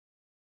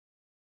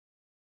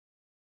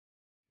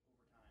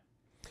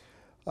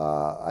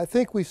I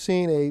think we've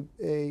seen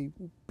a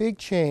big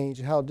change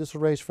in how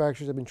distal raised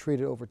fractures have been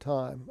treated over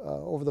time,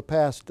 over the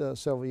past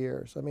several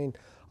years. I mean,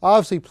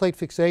 obviously plate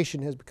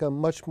fixation has become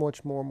much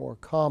more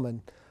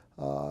common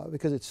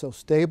because it's so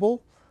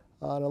stable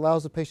and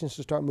allows the patients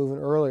to start moving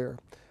earlier.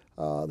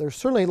 There's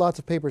certainly lots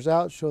of papers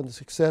out showing the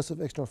success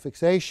of external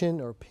fixation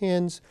or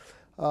pins,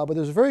 but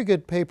there's a very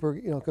good paper,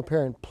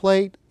 comparing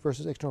plate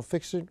versus external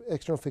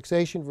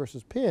fixation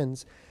versus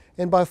pins.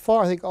 And by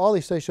far, I think all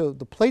these studies show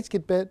the plates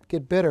get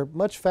better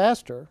much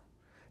faster,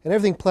 and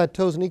everything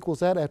plateaus and equals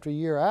that after a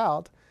year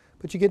out,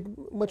 but you get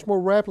much more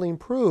rapidly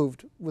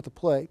improved with the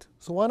plate.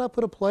 So why not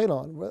put a plate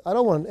on? I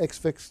don't want an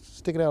X-Fix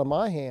sticking out of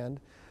my hand.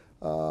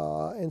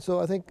 And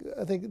so I think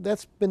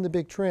that's been the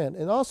big trend.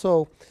 And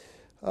also,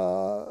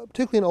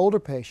 particularly in older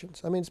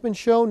patients. I mean, it's been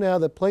shown now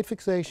that plate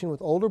fixation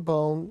with older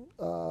bone,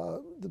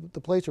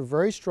 the plates are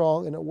very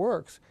strong and it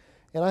works.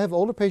 And I have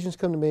older patients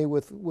come to me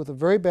with a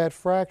very bad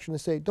fracture and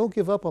they say, don't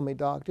give up on me,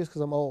 doc, just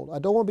because I'm old. I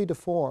don't want to be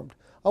deformed.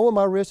 I want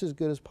my wrist as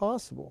good as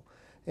possible.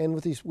 And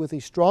with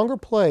these stronger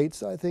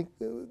plates, I think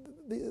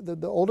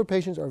the older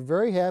patients are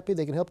very happy.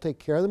 They can help take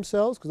care of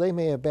themselves because they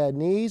may have bad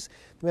knees.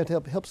 They may have to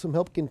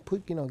help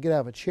get out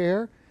of a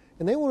chair.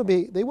 And they want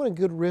a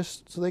good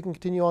wrist so they can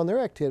continue on their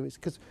activities.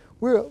 Because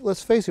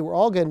let's face it, we're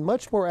all getting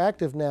much more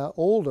active now,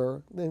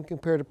 older than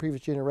compared to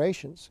previous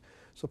generations.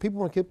 So people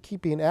want to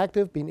keep being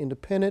active, being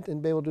independent,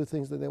 and be able to do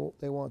things that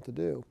they want to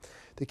do.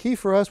 The key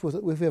for us was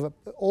that if we have an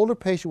older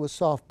patient with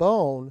soft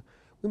bone,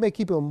 we may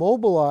keep them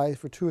immobilized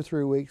for 2 or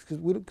 3 weeks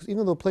because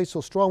even though the plate's so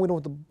strong, we don't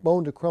want the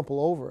bone to crumple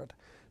over it.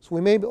 So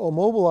we may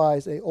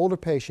immobilize an older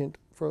patient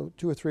for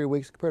 2 or 3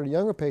 weeks compared to a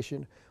younger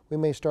patient. We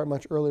may start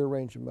much earlier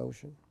range of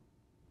motion.